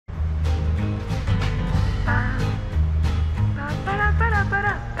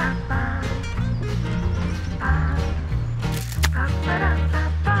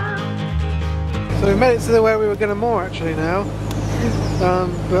made it to where we were going to moor actually now,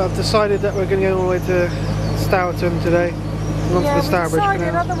 but I've decided that we're going to go all the way to Stourton today. Yeah, we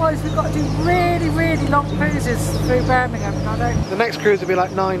decided, otherwise we've got to do really long cruises through Birmingham. The next cruise will be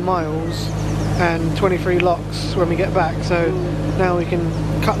like 9 miles and 23 locks when we get back, so now we can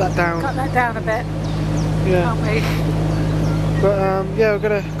cut that down. Cut that down a bit, yeah. Can't we? But yeah, we're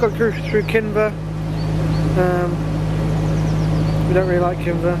got to cruise through Kinver. We don't really like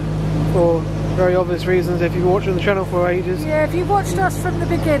Kinver for very obvious reasons if you've watched on the channel for ages. Yeah, if you watched us from the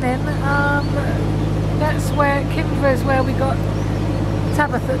beginning, that's where Kinver is where we got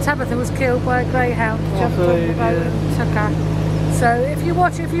Tabitha. Tabitha was killed by a greyhound, jumped on the boat and took her. So if you've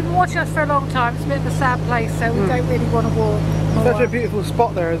been watching us for a long time, it's a bit of a sad place, so we don't really want to walk more. Such a beautiful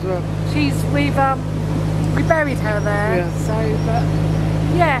spot there as well. We buried her there,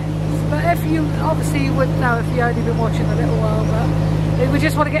 yeah. But if you, obviously you wouldn't know if you only been watching a little while, but we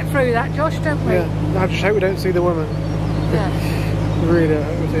just want to get through that, Josh, don't we? Yeah, I just hope we don't see the woman. Yeah. Really don't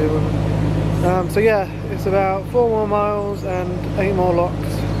hope we see the woman. So yeah, it's about 4 more miles and 8 more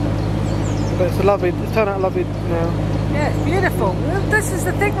locks. But it's turned out lovely now. Yeah, it's beautiful. This is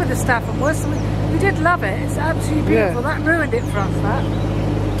the thing with the Staffordshire and Worcestershire. We did love it. It's absolutely beautiful. Yeah. That ruined it for us, that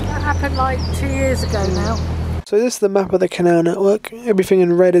happened like 2 years ago now. So this is the map of the canal network. Everything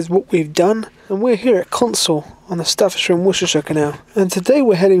in red is what we've done. And we're here at Consell on the Staffordshire and Worcestershire canal. And today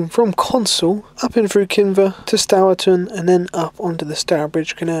we're heading from Consell up in through Kinver to Stourton and then up onto the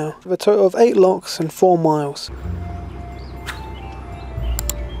Stourbridge Canal. With a total of 8 locks and 4 miles.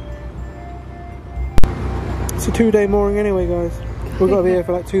 It's a 2-day mooring anyway, guys. We've got to be here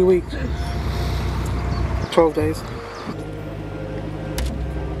for like 2 weeks. 12 days.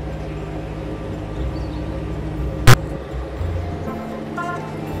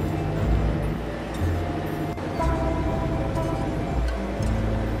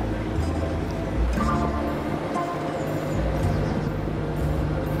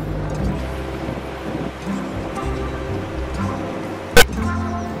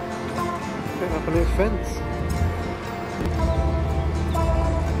 Up on his fence.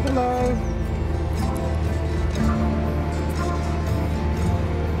 Hello.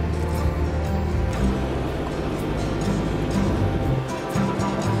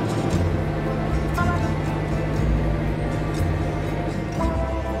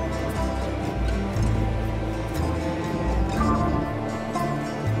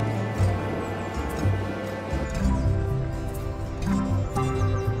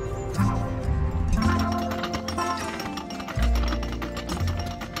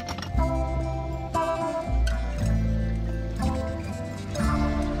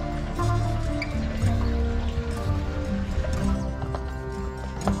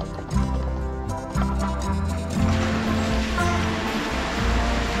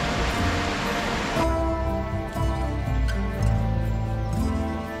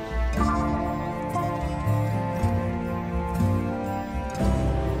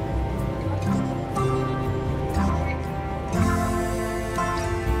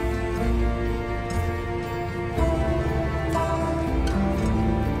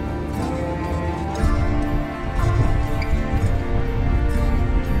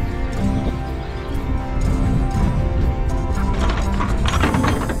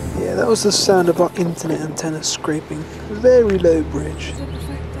 That was the sound of our internet antenna scraping. Very low bridge.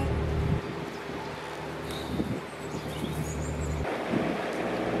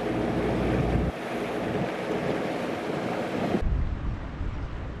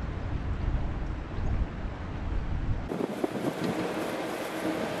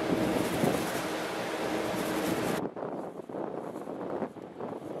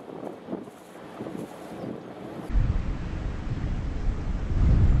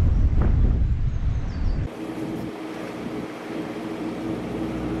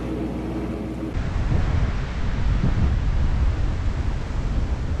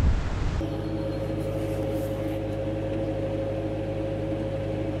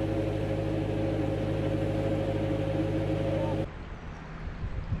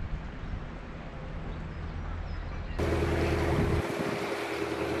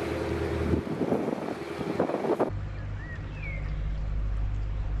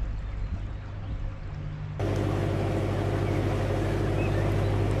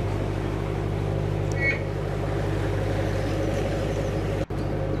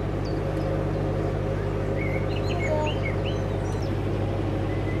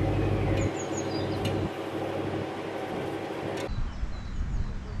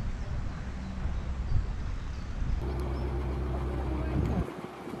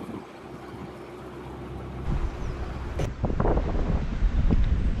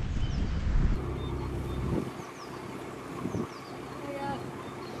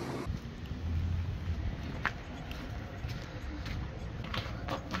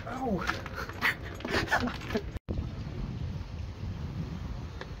 Oh.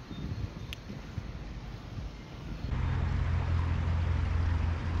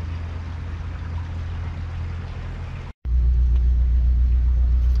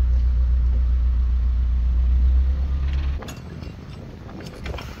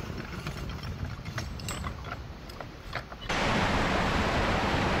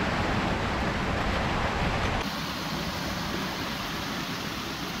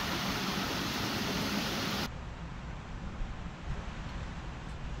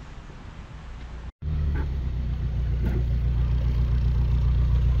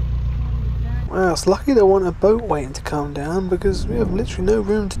 Wow, it's lucky there wasn't a boat waiting to come down because we have literally no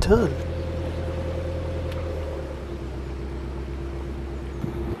room to turn.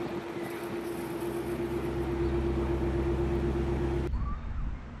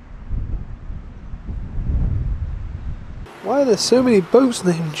 Why are there so many boats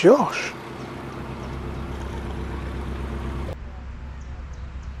named Josh?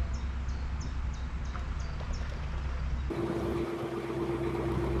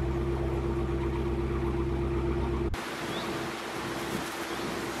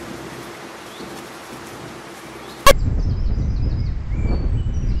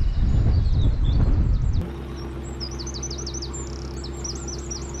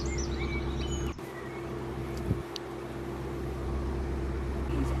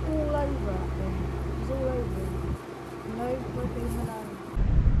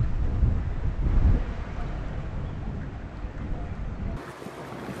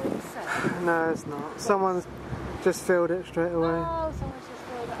 No, it's not. Someone's just filled it straight away. Oh, someone's just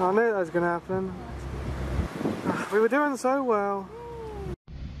filled it. I knew that was going to happen. We were doing so well.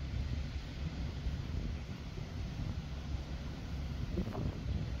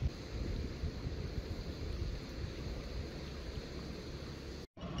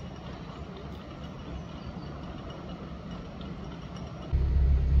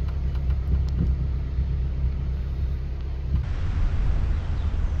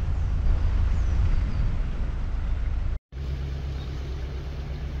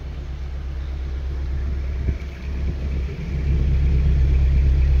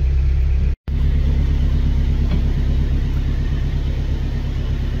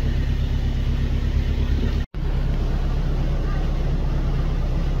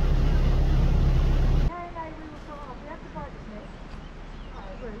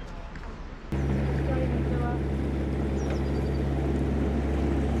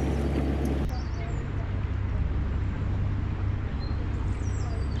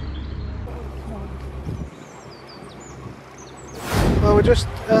 Well, we just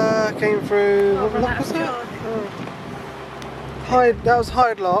came through. What lock was that? That was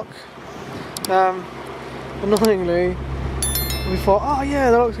Hyde Lock. Annoyingly, we thought, oh yeah,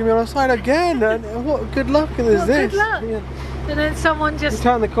 the lock's gonna be on our side again. And what good luck is this? Good luck. Yeah. And then someone just We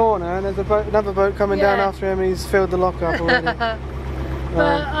turned the corner and there's another boat coming down after him. And he's filled the lock up already.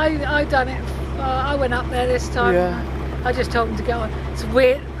 But I done it. I went up there this time. Yeah. I just told him to go on. It's a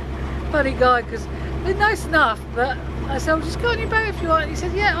weird, funny guy because they're nice enough, but I said, well, just go on your boat if you want. He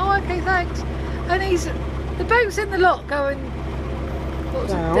said, yeah, oh, okay, thanks. And the boat's in the lock going, what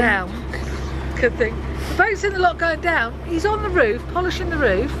was it, down? Good thing. The boat's in the lock going down. He's on the roof, polishing the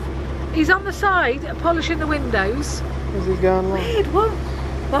roof. He's on the side, polishing the windows. As he's going along. Weird,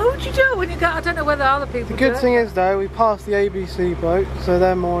 why would you do it when you go? I don't know whether other people The good thing is though, we passed the ABC boat, so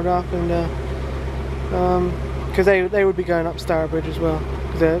they're moored up, and because they would be going up Stourbridge as well,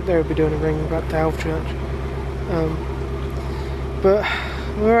 because they would be doing a ring back to Elf Church. But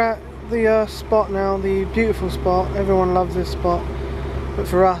we're at the spot now, the beautiful spot. Everyone loves this spot, but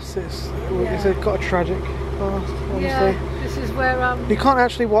for us, it's got a tragic past. Honestly. Yeah, this is where you can't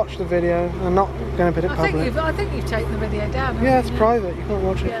actually watch the video. I'm not going to put it public. I think you've taken the video down. Yeah, it's private. You can't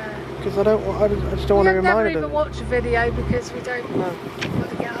watch it. Yeah. Because I just don't want to remind never of it. even watch a video because we don't want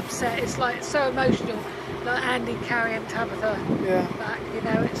to get upset. It's like so emotional, like Andy carrying Tabitha back. You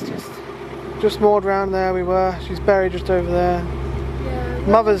know, it's just moored round there. We were. She's buried just over there. Yeah.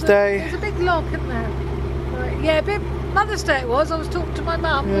 Mother's Day. There's a big log, isn't there? Right. Yeah, big Mother's Day it was. I was talking to my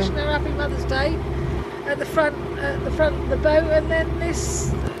mum, wishing her happy Mother's Day at the front of the boat, and then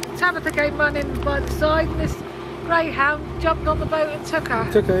this Tabitha came running by the side, and this greyhound jumped on the boat and took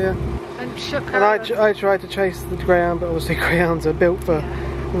her. Took her, yeah. And shook her. And I tried to chase the greyhound, but obviously greyhounds are built for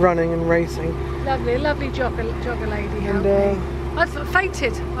running and racing. Lovely jogger lady. And I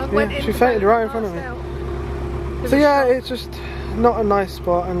fainted. I went in. She fainted right in front of me. So yeah, it's just not a nice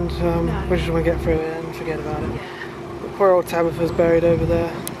spot, and we just want to get through it and forget about it. Yeah. Poor old Tabitha's buried over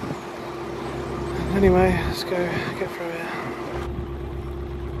there. Anyway, let's go get through it.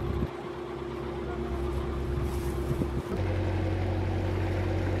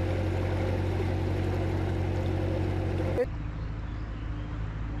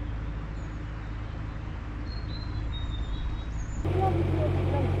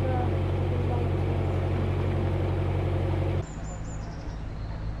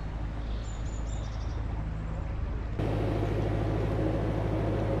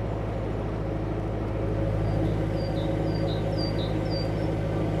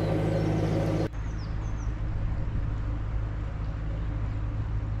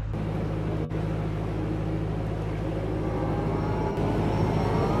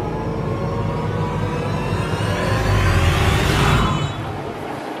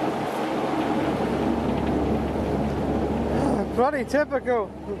 Bloody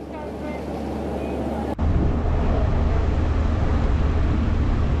typical.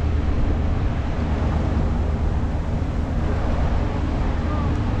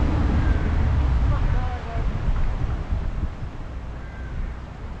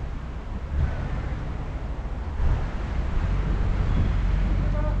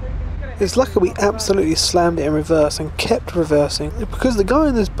 It's lucky we absolutely slammed it in reverse and kept reversing because the guy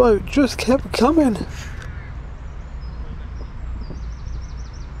in this boat just kept coming.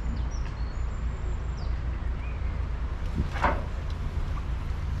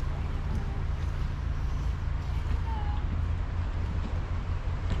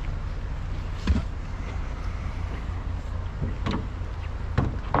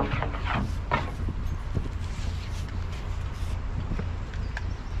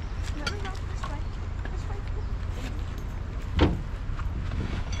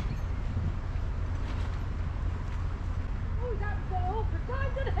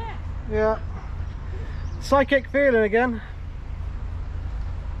 Yeah. Psychic feeling again.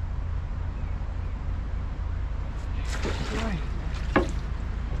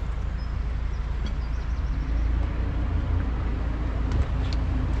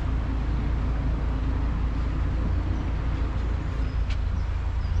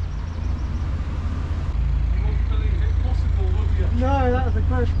 No, that was a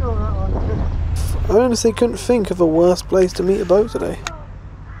close call, that one. I honestly couldn't think of a worse place to meet a boat today.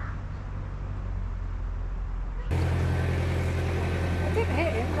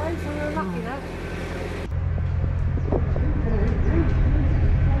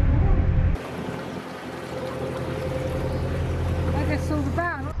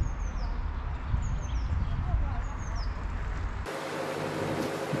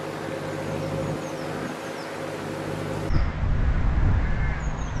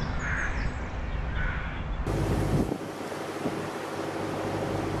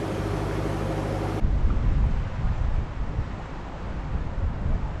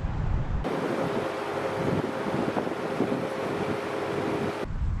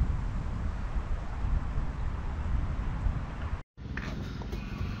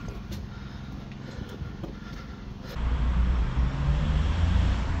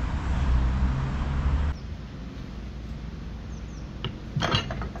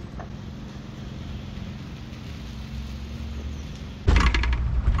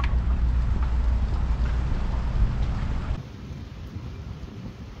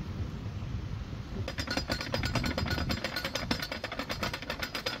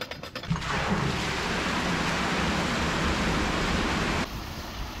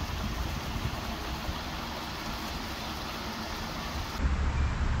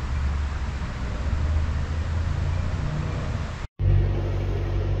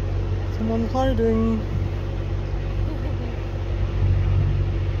 Someone's hiding.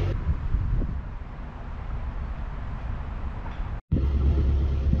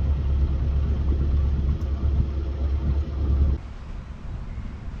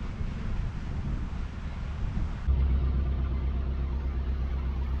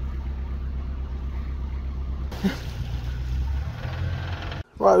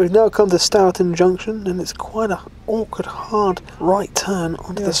 Right, we've now come to Stourton Junction, and it's quite an awkward, hard right turn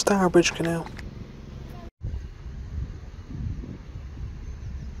onto the Stourbridge Canal.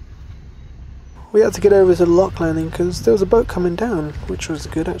 We had to get over to the lock landing because there was a boat coming down, which was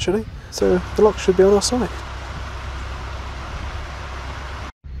good actually, so the lock should be on our side.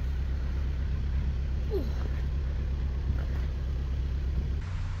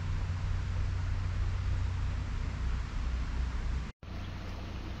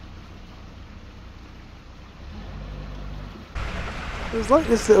 There's like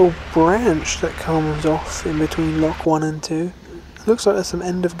this little branch that comes off in between lock 1 and 2. It looks like there's some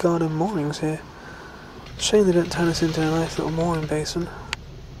end of garden moorings here. Shame they don't turn this into a nice little mooring basin.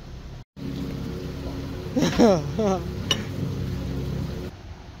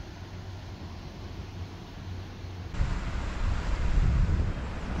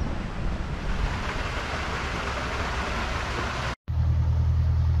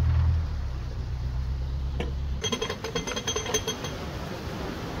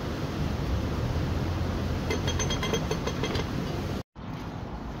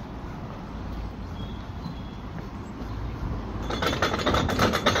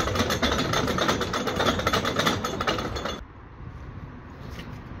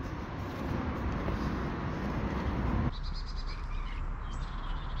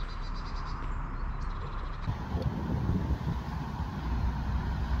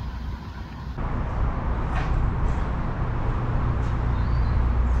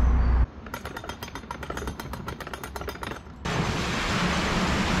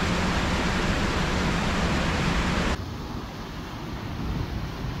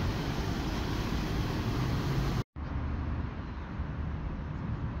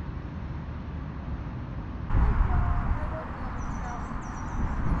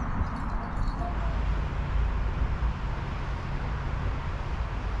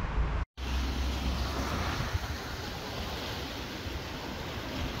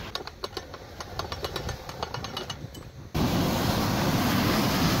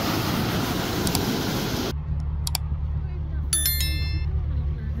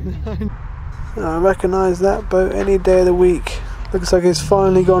 I recognise that boat any day of the week. Looks like it's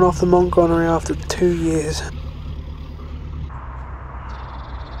finally gone off the Montgomery after 2 years.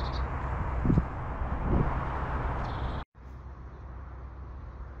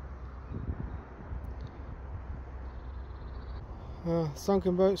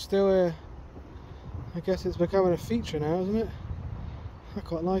 Sunken boat's still here. I guess it's becoming a feature now, isn't it? I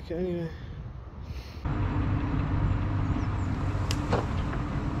quite like it anyway.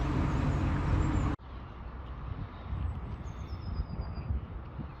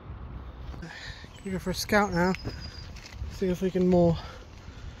 Go for a scout now. See if we can moor.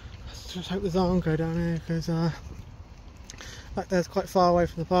 Let's just hope there's arm go down here, because back there's quite far away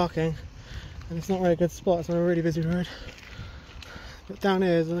from the parking, and it's not a very good spot. It's on a really busy road. But down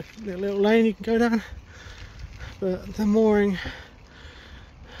here is a little lane you can go down, but the mooring,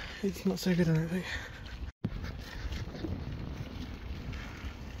 it's not so good, I don't think.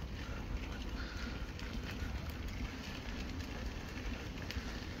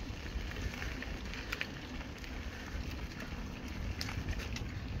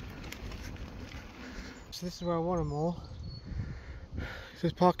 So this is where I want to moor.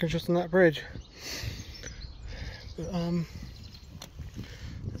 This parking's just on that bridge. But as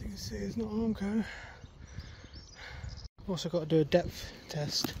you can see, it's not Armco. Also got to do a depth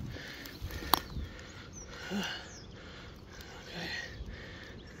test.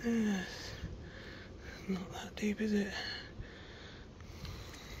 Okay. Not that deep, is it?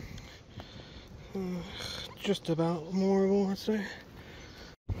 Just about moorable, I'd say.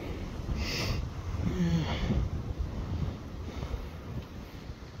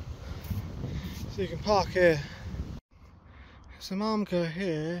 So you can park here. Some Armco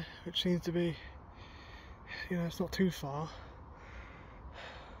here, which seems to be, you know, it's not too far.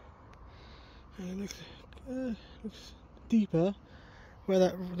 And it looks deeper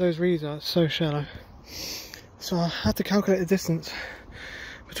where those reeds are. It's so shallow. So I had to calculate the distance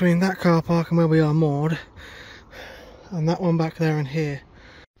between that car park and where we are moored, and that one back there and here.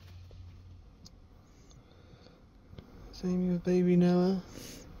 Same with baby Noah.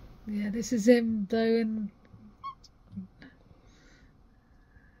 Yeah, this is him though, and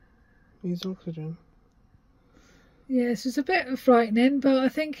needs oxygen. yes, it's a bit frightening, but I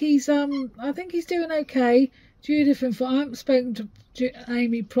think he's doing okay. Judith and I haven't spoken to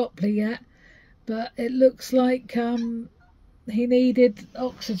Amy properly yet, but it looks like he needed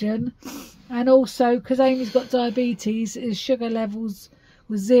oxygen, and also because Amy's got diabetes, his sugar levels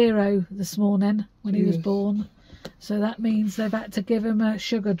were 0 this morning when he was born, so that means they've had to give him a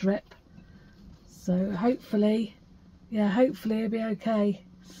sugar drip. So hopefully he'll be okay.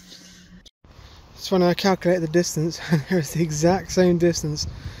 It's funny, I calculated the distance and it's the exact same distance,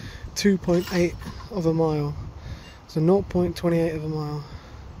 2.8 of a mile. So 0.28 of a mile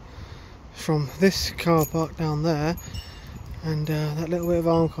from this car park down there and that little bit of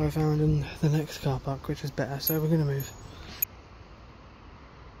Armco I found in the next car park, which is better, so we're going to move.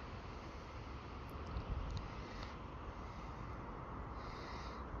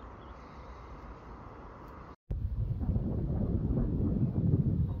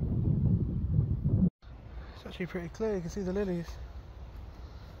 It's actually pretty clear, you can see the lilies.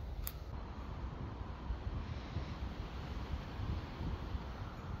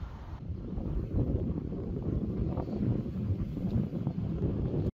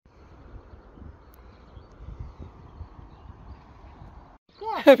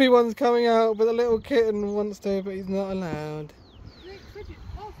 Everyone's coming out, but the little kitten wants to, but he's not allowed.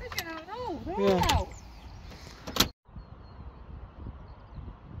 Oh, fidget out! Oh, they're Yeah. out.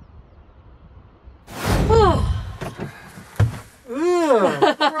 Oh.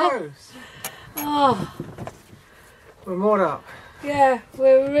 Ugh, gross. Oh. We're moored up. Yeah,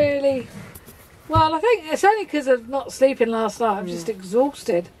 we're really. Well, I think it's only because of not sleeping last night. I'm just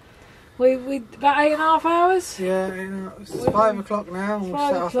exhausted. We about 8.5 hours. Yeah, it's 5 o'clock now. We'll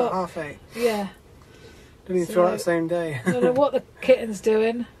set off at 8:30. Yeah. Didn't even feel like the same day. I don't know what the kitten's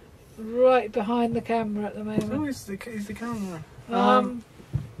doing. Right behind the camera at the moment. Oh, he's the camera.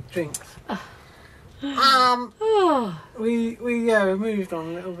 Jinx. Oh. We moved on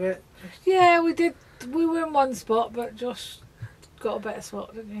a little bit. Yeah, we did. We were in one spot, but Josh got a better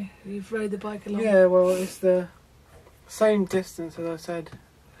spot, didn't you? You've rode the bike along. Yeah, well, it's the same distance, as I said,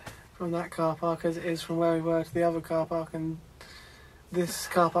 from that car park as it is from where we were to the other car park, and this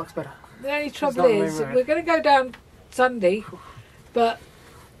car park's better. The only trouble is, we're going to go down Sunday, but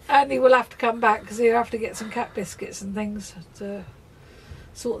Andy will have to come back because he'll have to get some cat biscuits and things to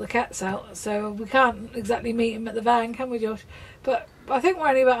sort the cats out. So we can't exactly meet him at the van, can we, Josh? But I think we're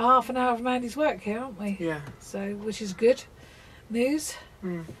only about half an hour from Andy's work here, aren't we? Yeah. So, which is good. news.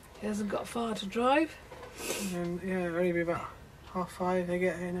 He hasn't got far to drive. And yeah, it'll only be about 5:30 they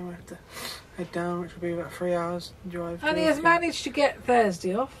get here, and then we have to head down, which will be about 3 hours drive. And he has managed to get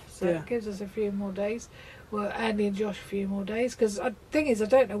Thursday off, so Yeah. it gives us a few more days. Well, Andy and Josh a few more days, because the thing is, I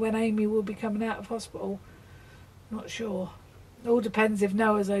don't know when Amy will be coming out of hospital. Not sure. It all depends if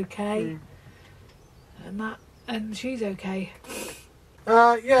Noah's okay, and she's okay.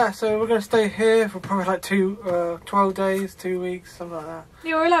 Yeah, so we're going to stay here for probably like 12 days, 2 weeks, something like that.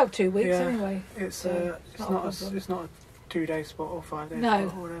 You're allowed 2 weeks Yeah. anyway. It's so it's not a 2-day spot or 5-day No.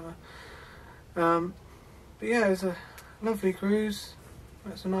 spot or whatever. But yeah, it was a lovely cruise.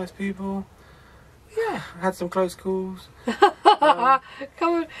 Met some nice people. Yeah. Had some close calls.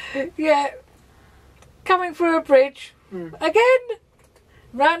 Coming through a bridge Mm. again.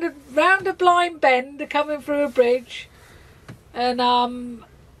 Round a blind bend, coming through a bridge, and I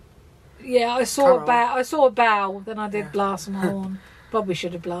saw a bow. Then I did blast my horn. Probably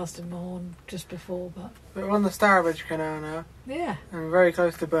should have blasted my horn just before, but We're on the Staffordshire canal now, yeah. and very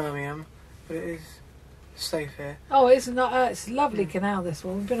close to Birmingham, but it is safe here. Oh, it's not. It's a lovely canal. This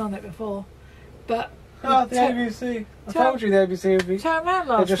one. We've been on it before, but Oh, the ABC. I told you the ABC would be. turn around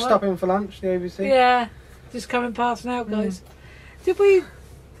last. They're just one. stopping for lunch. The ABC. Yeah, just coming past now, guys. Did we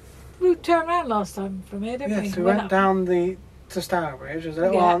turned around last time from here, didn't we? Yes, we went down to Stourbridge. There's a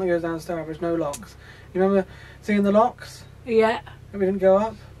little arm that goes down Stourbridge, no locks. You remember seeing the locks? Yeah. That we didn't go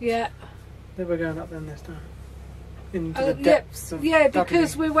up? Yeah. Then we're going up then this time. Into the depths of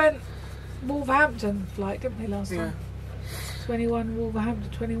because we went Wolverhampton flight, didn't we, last time? Yeah. 21, Wolverhampton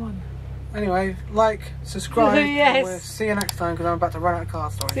 21. Anyway, like, subscribe, Yes. and we'll see you next time because I'm about to run out of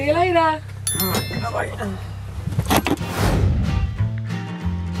car stories. See you later. Bye-bye.